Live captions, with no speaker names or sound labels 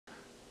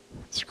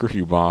Screw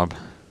you, Bob.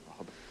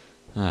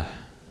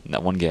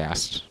 That one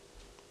gassed.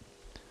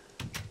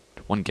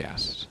 One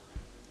gassed.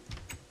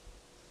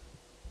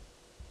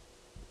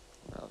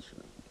 What else should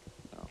I?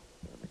 Oh,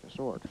 gotta make a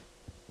sword.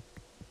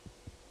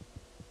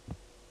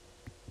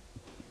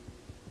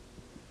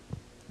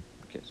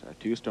 Okay, so I have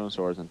 2 stone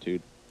swords and 2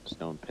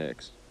 stone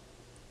picks.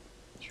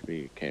 Should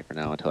be okay for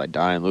now until I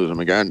die and lose them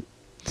again.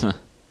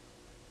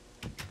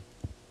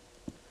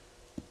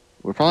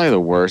 We're probably the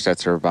worst at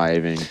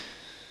surviving.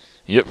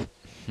 Yep.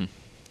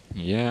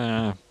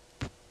 Yeah.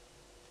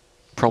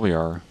 Probably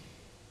are.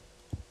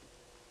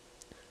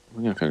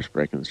 I'm gonna finish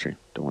breaking this tree.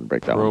 Don't want to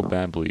break that one.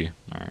 Probably.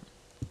 Alright.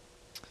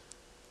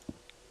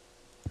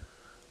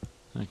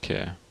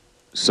 Okay.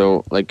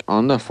 So, like,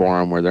 on the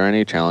forum, were there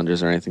any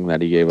challenges or anything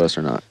that he gave us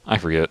or not? I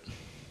forget.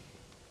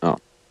 Oh.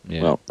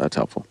 Yeah. Well, that's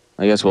helpful.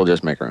 I guess we'll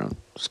just make our own.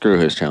 Screw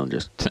his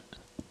challenges.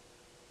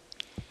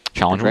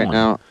 Challenge right one.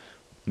 now.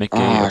 Make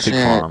a pig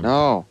farm.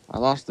 No, I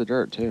lost the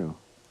dirt too.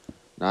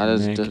 Not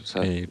as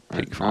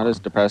not as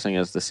depressing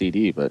as the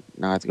CD, but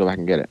now I have to go back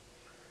and get it.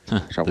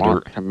 So I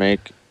want to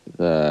make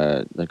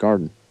the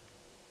garden.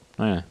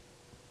 Oh, yeah.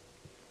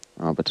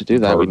 But to do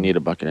that, we need a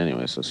bucket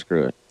anyway. So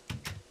screw it.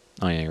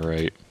 Oh yeah, you're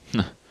right.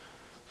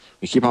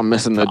 You keep on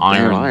missing the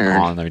iron.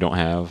 Iron that we don't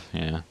have.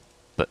 Yeah.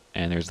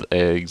 And there's the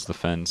eggs, the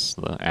fence,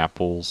 the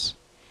apples.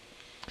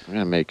 I'm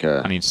gonna make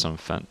a. I need some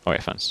fence. Oh yeah,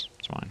 fence.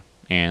 It's fine.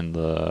 And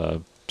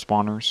the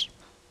spawners.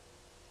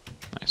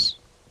 Nice.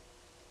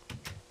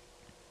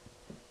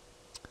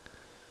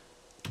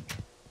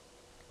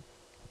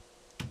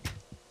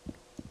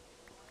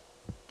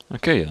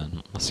 Okay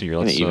then. Let's see here.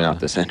 Let's even out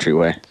this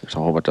entryway. There's a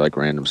whole bunch of like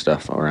random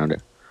stuff around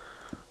it.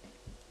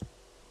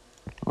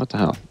 What the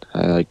hell?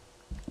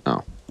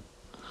 Oh.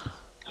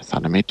 I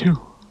thought I made 2.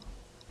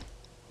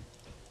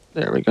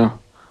 There we go.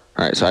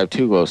 Alright, so I have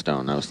 2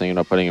 glowstone. I was thinking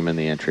about putting them in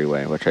the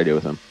entryway. What should I do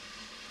with them?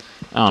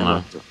 I don't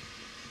know.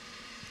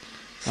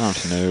 I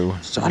don't know.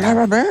 Son of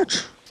a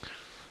bitch!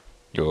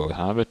 Yo,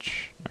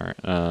 bitch. Alright,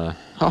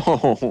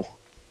 Oh,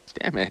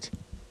 damn it.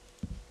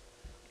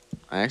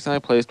 I accidentally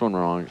placed one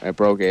wrong. I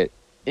broke it.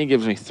 It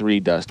gives me 3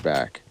 dust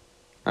back.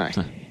 I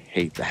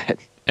hate that.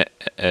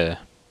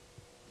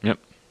 Yep.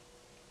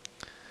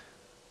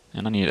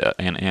 And I need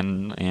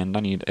I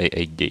need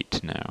a gate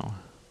now.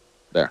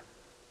 There.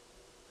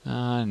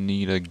 I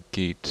need a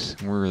gate.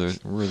 Where are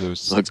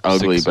those? It looks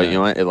ugly, but you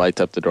know what? It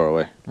lights up the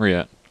doorway. Where you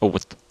at? Oh,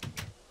 what's the...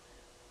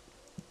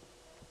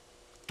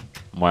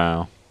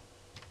 Wow.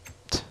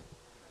 I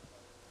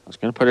was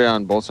gonna put it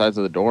on both sides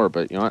of the door,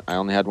 but you know what? I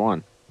only had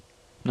one.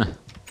 Oh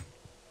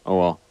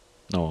well.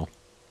 Oh well.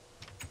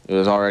 It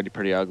was already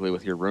pretty ugly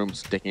with your room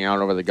sticking out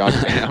over the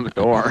goddamn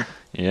door.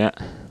 Yeah.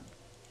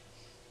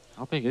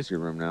 How big is your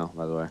room now,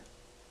 by the way?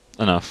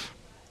 Enough.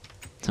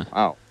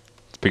 Wow.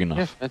 It's big enough.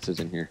 Yeah, fences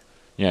in here.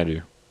 Yeah, I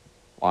do.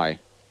 Why?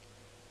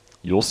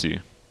 You'll see.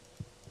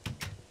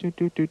 I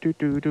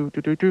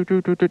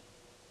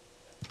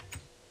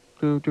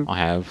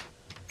have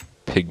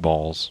pig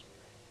balls.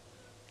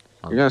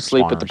 You're gonna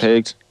sleep with the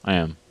pigs? I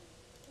am.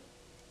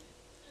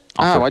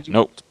 Why'd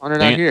you spawn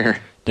it out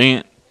here? Dang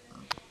it.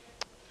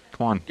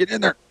 Come on. Get in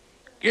there.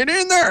 Get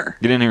in there.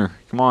 Get in here.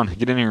 Come on.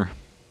 Get in here.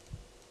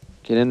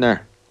 Get in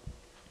there.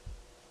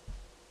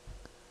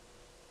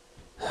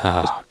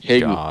 Oh,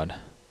 God.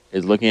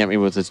 Is looking at me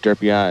with its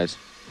derpy eyes.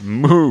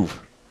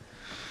 Move.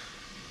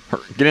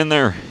 Get in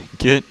there.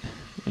 Get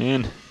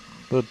in.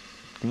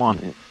 Come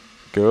on.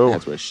 Go.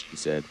 That's what she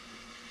said.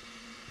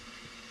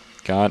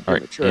 God. All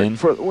right. In.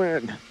 For the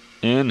win.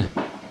 In.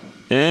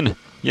 In.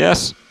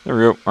 Yes. There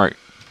we go. All right.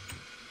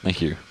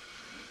 Thank you.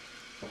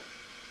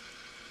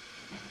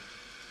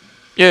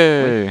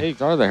 Yay. How many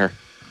pigs are there?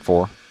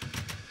 4.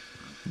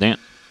 Damn it.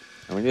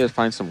 And we need to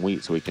find some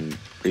wheat so we can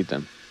breed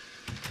them.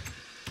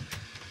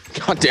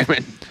 God damn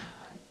it.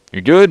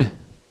 You good?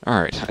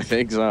 All right. I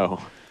think so.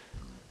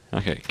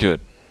 Okay, good.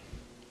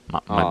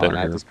 My better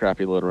I have this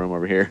crappy little room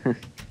over here.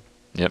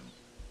 Yep.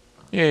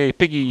 Yay,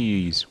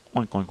 piggies!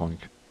 Oink, oink, oink.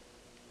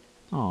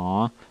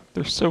 Aw,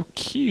 they're so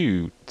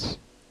cute.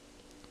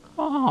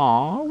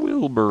 Aw,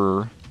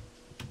 Wilbur.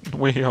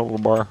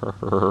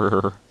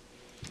 Wilbur.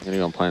 I'm gonna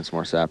go plant some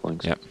more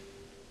saplings. Yep.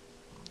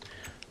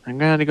 I'm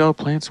gonna go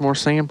plant some more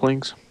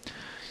samplings.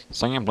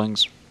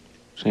 Samplings.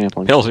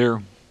 Samplings. Bill's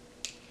here.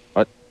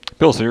 What?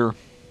 Bill's here.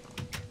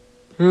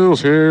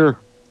 Bill's here.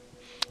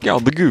 Get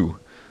out the goo.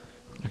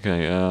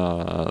 Okay,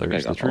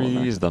 there's the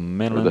trees, the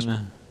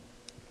melon.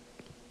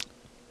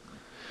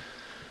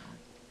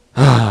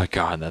 Ah,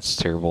 God, that's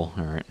terrible.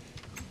 All right,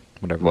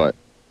 whatever. What?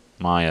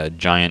 My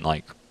giant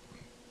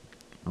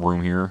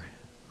room here.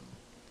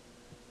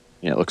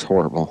 Yeah, it looks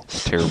horrible.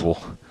 It's terrible.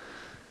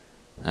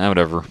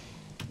 Whatever.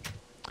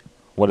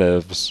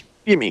 Whatevs.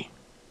 Gimme.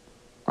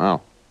 Wow,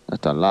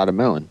 that's a lot of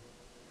melon.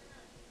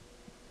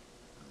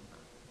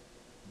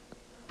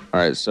 All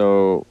right,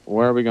 so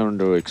where are we going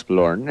to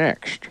explore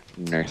next,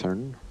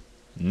 Nathan?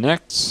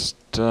 Next,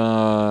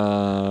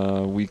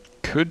 we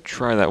could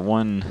try that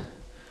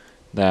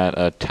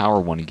tower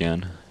one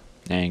again,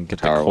 and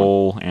get the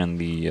coal and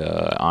the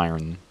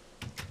iron.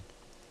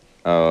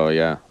 Oh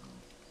yeah.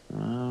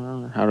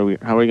 How are we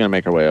gonna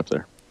make our way up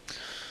there?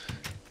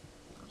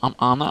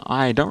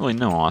 I don't really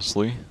know,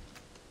 honestly.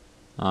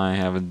 I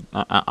don't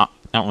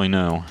really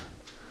know.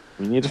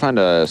 We need to find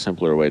a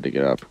simpler way to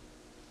get up.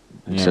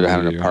 Instead of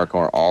having to do.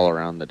 parkour all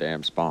around the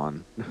damn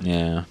spawn.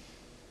 Yeah.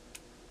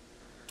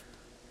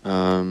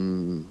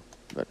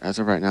 But as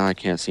of right now, I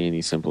can't see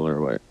any simpler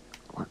way.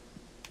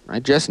 I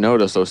just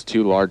noticed those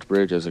two large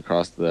bridges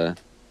across the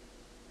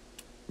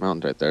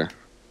mountains right there.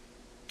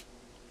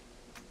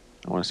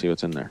 I want to see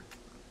what's in there.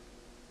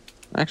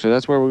 Actually,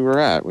 that's where we were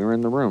at. We were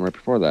in the room right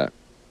before that.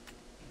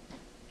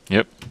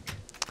 Yep.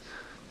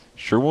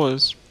 Sure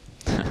was.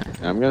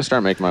 I'm going to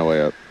start making my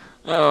way up.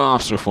 Oh, I'm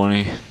so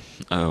funny.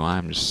 Oh,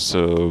 I'm just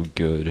so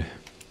good.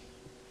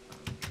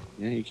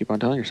 Yeah, you keep on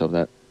telling yourself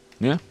that.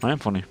 Yeah, I am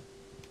funny.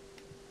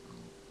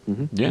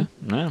 Yeah,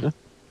 yeah.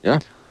 Yeah,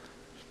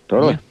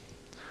 totally.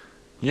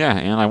 Yeah,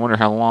 and I wonder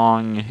how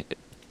long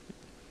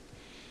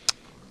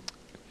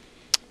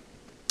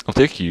it'll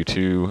take you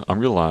to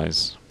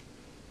realize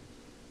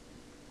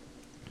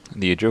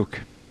the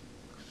joke.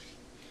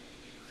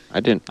 I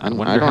don't even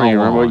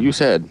remember what you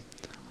said.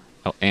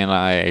 Oh, and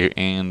I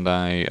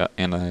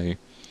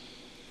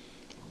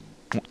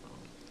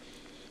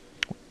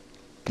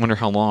wonder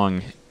how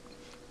long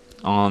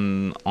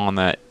on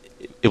that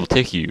it will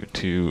take you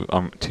to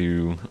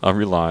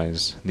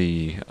realize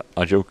the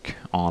joke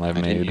I've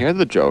made. I didn't hear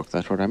the joke.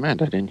 That's what I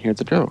meant. I didn't hear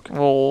the joke.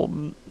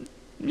 Well,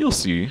 you'll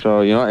see.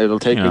 So it'll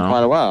take me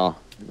quite a while.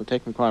 It'll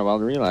take me quite a while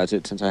to realize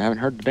it since I haven't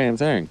heard the damn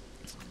thing.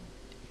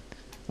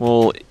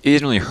 Well, it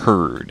isn't really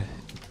heard.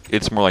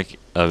 It's more like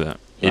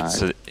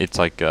it's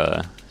like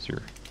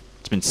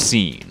it's been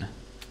seen.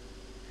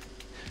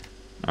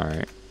 All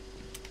right.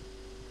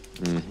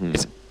 Mm-hmm.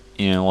 It's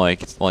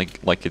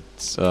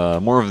it's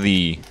more of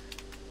the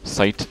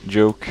sight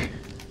joke.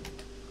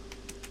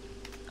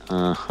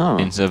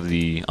 Instead of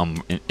the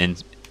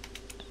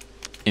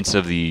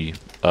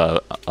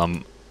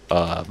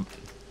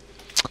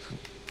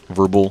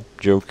verbal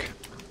joke.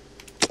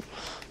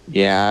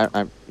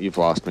 Yeah, you've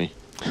lost me.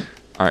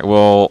 All right.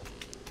 Well.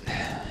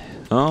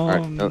 All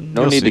right,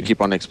 no need to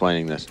keep on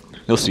explaining this.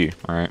 You'll see.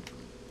 All right.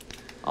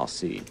 I'll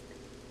see.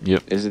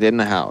 Yep. Is it in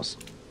the house?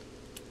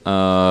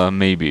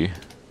 Maybe.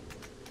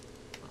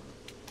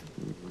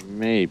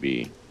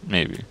 Maybe.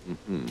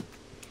 Mm-hmm.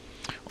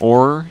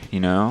 Or,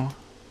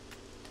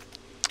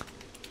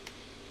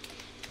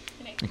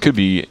 it could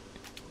be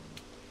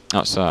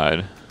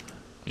outside.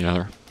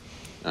 Heather?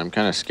 I'm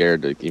kind of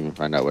scared to even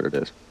find out what it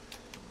is.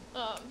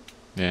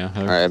 Yeah,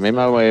 Heather? Alright, I made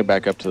my way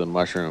back up to the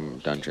mushroom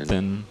dungeon.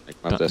 Then,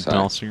 up this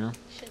high.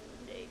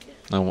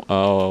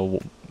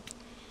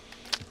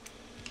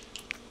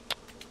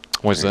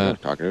 What's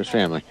that? Talking to his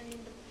family.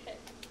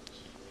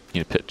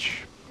 Need a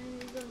pitch.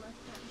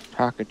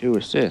 Talking to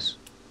his sis.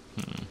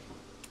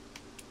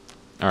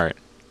 Alright.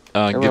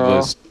 Give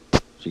us...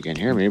 She can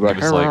hear me, but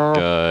give us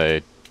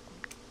like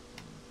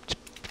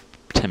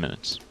 10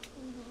 minutes.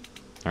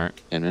 Alright.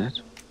 10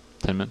 minutes?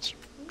 10 minutes.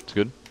 It's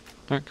good.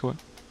 Alright, cool.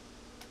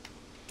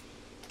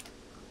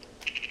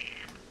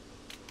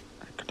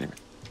 God damn it.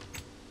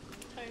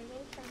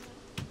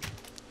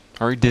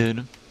 Already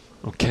did.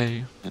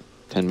 Okay.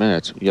 10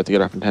 minutes. You have to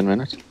get up in 10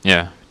 minutes?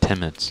 Yeah, 10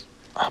 minutes.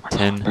 Oh my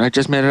God. But I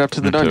just made it up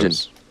to the dungeon.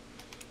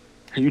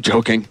 Are you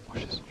joking?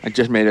 I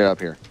just made it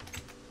up here.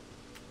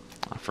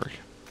 Oh, frick.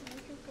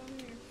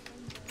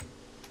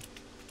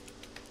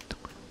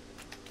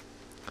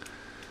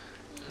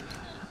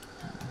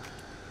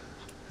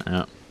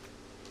 Yeah.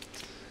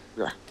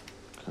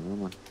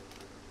 Come on.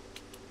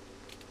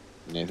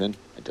 Nathan,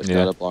 I just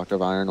got a block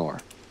of iron ore.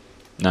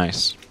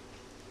 Nice.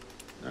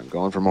 I'm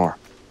going for more.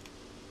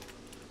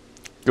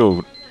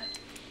 Go.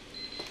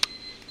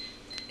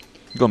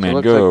 Go,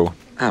 man, go.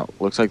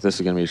 Looks like this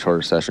is going to be a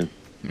shorter session.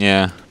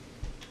 Yeah.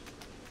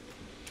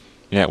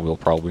 Yeah, it will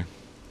probably.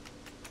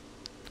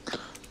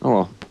 Oh,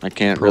 well. I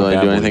can't really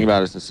do anything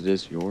about it since it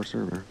is your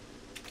server.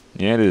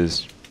 Yeah, it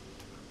is.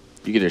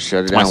 You can just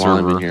shut it down while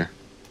I'm in here.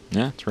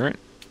 Yeah, that's right.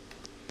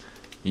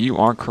 You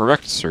are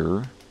correct,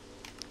 sir.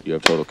 You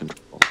have total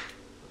control.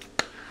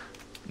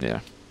 Yeah.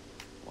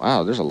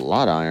 Wow, there's a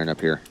lot of iron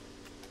up here.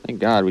 Thank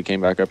God we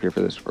came back up here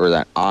for this. Or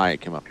that I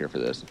came up here for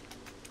this.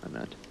 I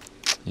meant.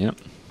 Yep.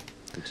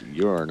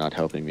 You're not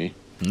helping me.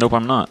 Nope,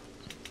 I'm not.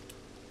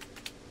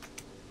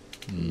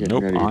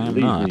 Nope, I am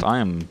not. I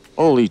am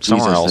Holy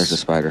Jesus, else. There's a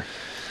spider.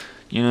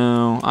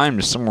 I'm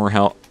just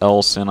somewhere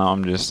else, and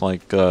I'm just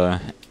like,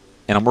 and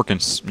I'm working,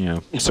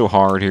 so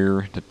hard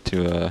here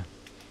to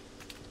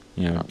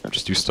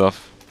just do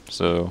stuff.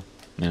 So,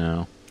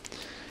 I'm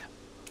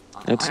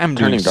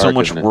doing so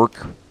much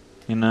work.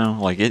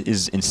 Like it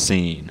is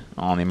insane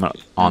on the amount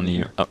of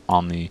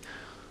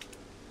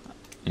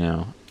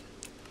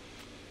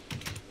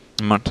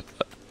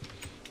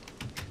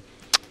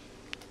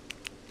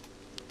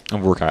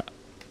work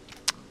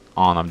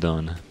I'm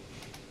done.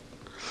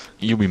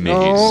 You'll be amazed.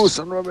 Oh,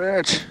 son of a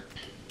bitch!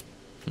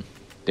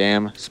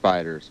 Damn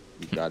spiders!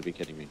 You gotta be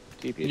kidding me.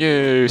 TP.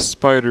 Yay,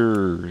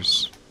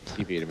 spiders!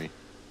 TP to me.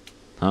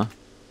 Huh?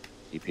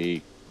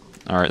 TP.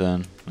 All right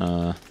then.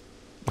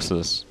 What's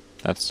this?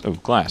 That's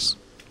glass.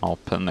 I'll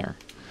put in there.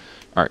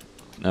 All right.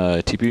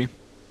 TP.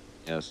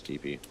 Yes,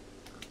 TP.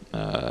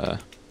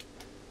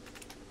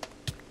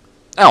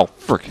 Ow!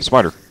 Frick!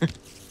 Spider.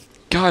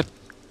 God.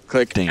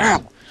 Click. Dang.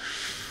 Ow.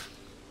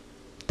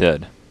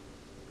 Dead.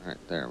 All right,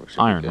 there. We should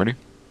Iron. be good. Ready?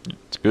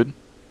 It's good.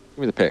 Give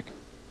me the pick.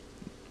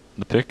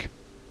 The pick.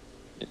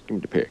 Yeah, give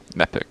me the pick.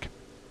 That pick.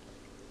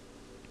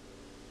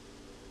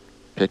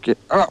 Pick it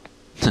up.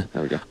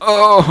 There we go.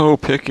 Oh,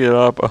 pick it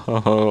up.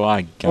 Oh,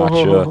 I gotcha.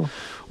 Oh.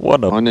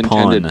 What a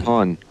Unintended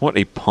pun. What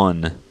a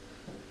pun.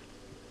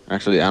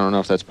 Actually, I don't know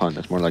if that's pun.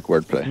 That's more like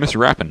wordplay. Mr.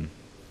 Rappin.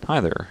 Hi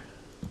there.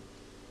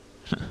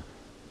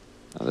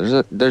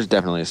 There's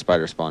definitely a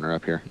spider spawner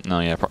up here. No,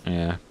 yeah,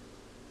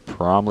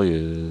 probably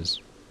is.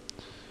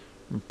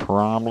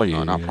 Probably.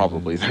 No, is. not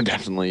probably. There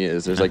definitely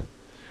is. There's like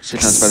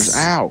shit ton of spiders.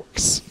 Ow!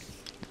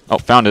 Oh,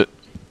 found it.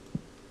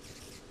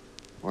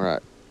 All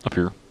right. Up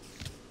here.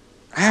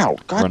 Ow!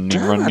 God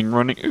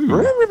running.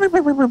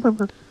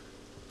 Ooh.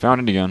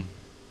 Found it again.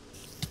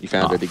 You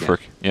found it again.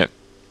 Frick. Yep.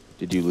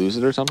 Did you lose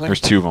it or something?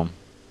 There's 2 of them.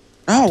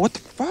 Oh, what the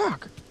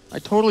fuck? I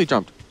totally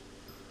jumped.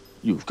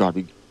 You've got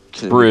to be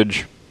kidding me.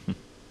 Bridge.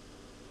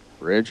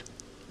 Bridge?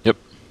 Yep.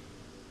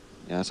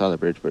 Yeah, I saw the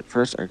bridge, but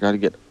first I gotta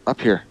get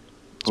up here.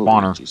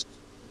 Spawner. Oh,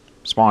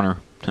 Spawner.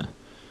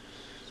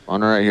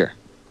 Spawner right here.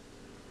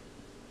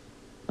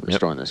 I'm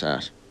destroying this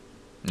ass.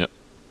 Yep.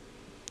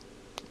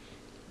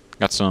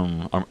 Got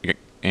some,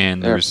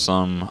 and there's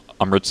some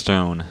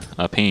redstone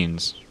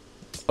panes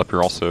up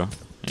here also.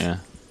 Yeah.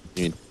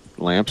 You need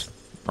lamps?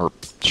 Or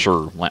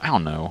sure, I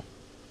don't know.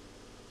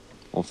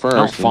 Well, first I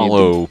don't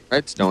follow we need the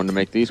redstone to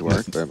make these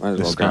work, but might as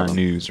well this grab kind of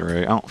them. news,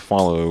 right? I don't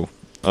follow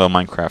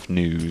Minecraft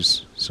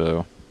news,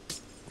 so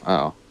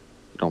Oh,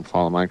 you don't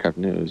follow Minecraft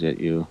news yet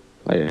you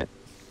play it.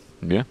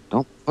 yeah.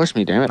 Don't push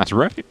me, damn it. That's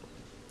right.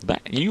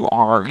 That you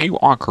are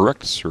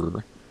correct,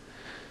 sir.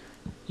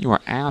 You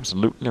are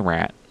absolutely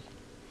right.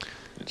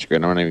 It's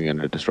good. I'm not even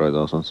gonna destroy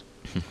those ones.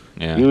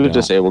 Yeah. You yeah.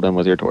 disabled them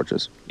with your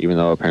torches, even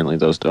though apparently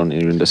those don't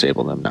even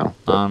disable them now.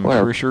 But I'm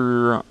whatever. pretty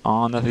sure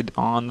on that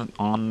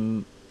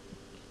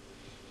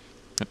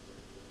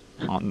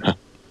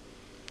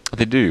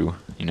they do,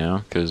 you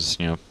know, because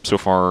so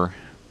far.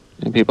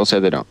 And people say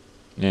they don't.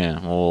 Yeah.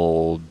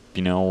 Well,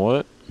 you know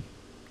what?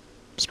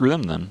 Screw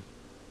them then.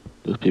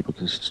 Those people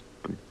can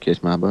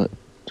kiss my butt.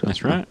 So,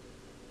 That's right.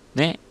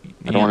 Yeah,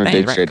 I don't want to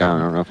dig right, straight down. I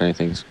Carl. don't know if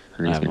anything's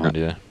I have no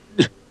idea.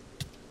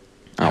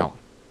 Ow.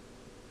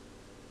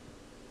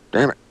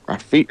 Damn it. My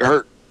feet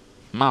hurt.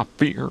 My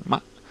feet hurt.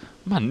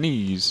 My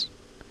knees.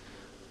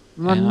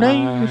 My And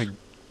knees. I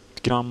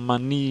get on my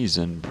knees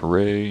and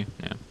pray.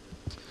 Yeah.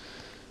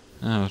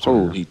 Oh,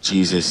 Holy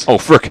Jesus. oh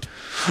frick!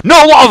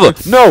 No lava!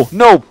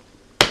 No!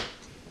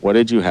 What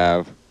did you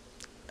have?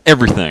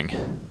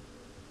 Everything.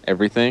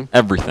 Everything?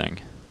 Everything.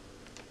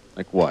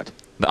 Like what?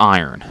 The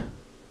iron.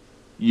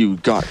 You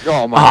got.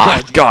 Oh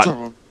my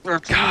God.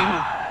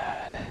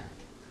 God.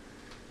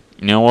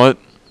 You know what?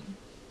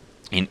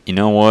 You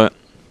know what?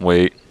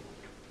 Wait.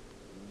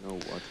 You know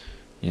what?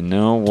 You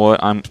know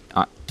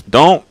what?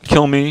 Don't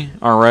kill me.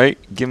 All right.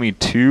 Give me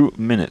 2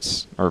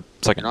 minutes or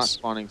seconds. You're not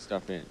spawning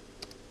stuff in.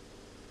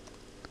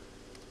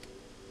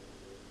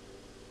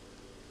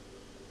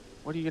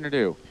 What are you gonna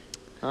do?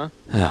 Huh?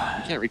 You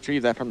can't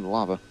retrieve that from the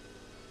lava.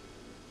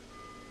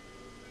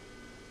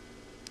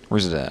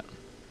 Where's it at?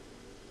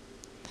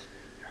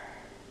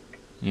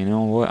 You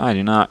know what? I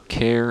do not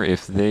care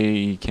if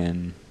they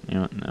can. You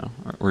know what? No.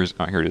 Where's?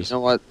 Oh, here it is. You know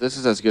what? This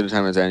is as good a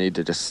time as any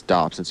to just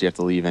stop since you have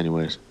to leave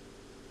anyways.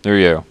 There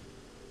you go.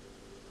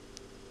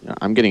 Yeah,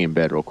 I'm getting in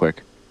bed real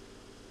quick.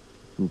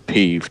 I'm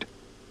peeved.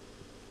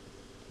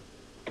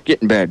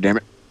 Get in bed, damn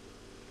it.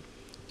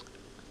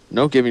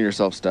 No giving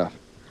yourself stuff.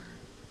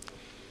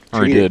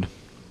 Already Cheating.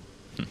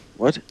 did.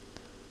 What?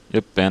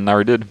 Yep, and I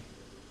already did.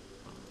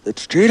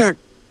 It's cheating.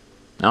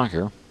 I don't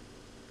care.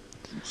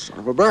 Son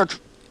of a bitch.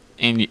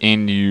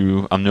 And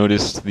you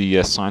noticed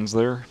the signs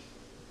there?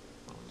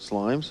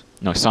 Slimes?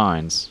 No,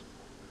 signs.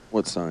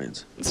 What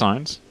signs?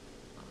 Signs?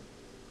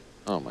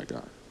 Oh my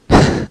God.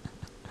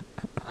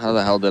 How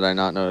the hell did I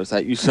not notice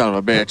that? You son of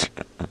a bitch.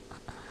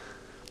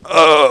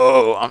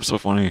 Oh, I'm so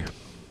funny.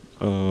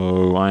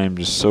 Oh, I am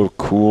just so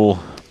cool.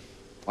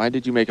 Why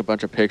did you make a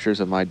bunch of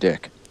pictures of my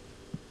dick?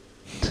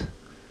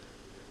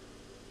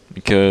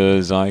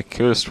 Because I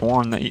could have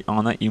sworn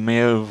that you may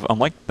have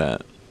unliked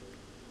that.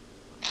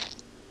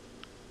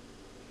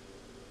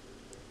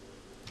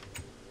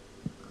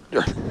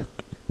 You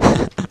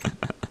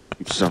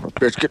son of a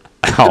bitch. Get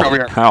Ow, over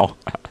here. ow.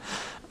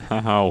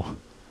 Ow.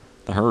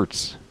 That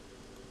hurts.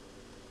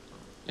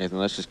 Nathan,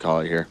 let's just call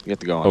it here. You have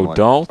to go in, Oh, what,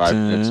 5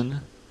 minutes?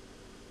 Dalton.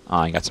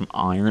 I got some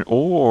iron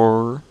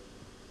ore.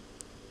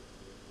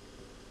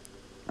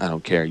 I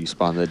don't care. You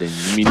spawned that in.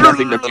 You mean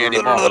nothing to me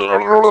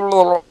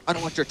anymore. I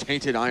don't want your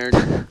tainted iron.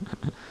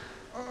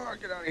 Oh,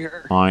 get out of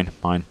here. Mine.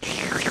 Alright, well,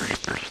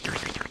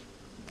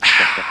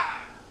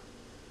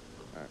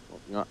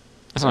 you know what?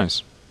 That's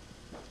nice.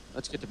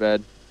 Let's get to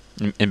bed.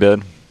 In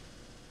bed.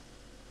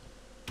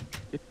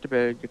 Get to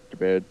bed. Get to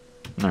bed.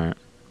 Alright.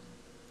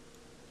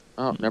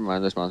 Oh, never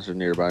mind. This monster's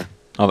nearby.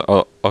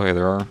 Oh, okay,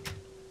 there are.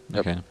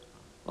 Yep. Okay.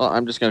 Well,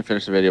 I'm just going to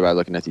finish the video by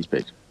looking at these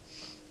pigs.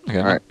 Okay.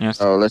 All right. Yes.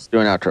 So let's do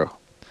an outro.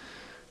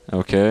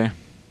 Okay.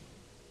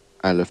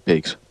 I love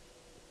pigs.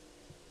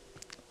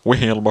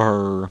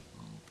 Wilbur.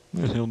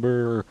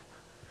 Wilbur.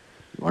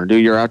 You want to do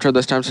your outro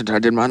this time since I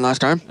did mine last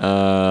time?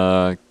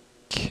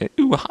 Okay.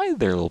 Ooh, hi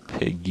there, little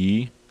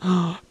piggy.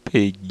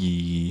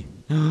 Piggy.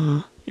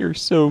 You're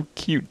so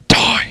cute.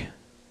 Die!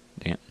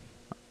 Damn.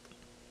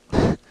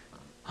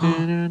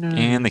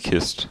 And they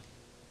kissed.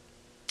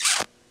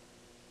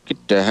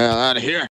 Get the hell out of here.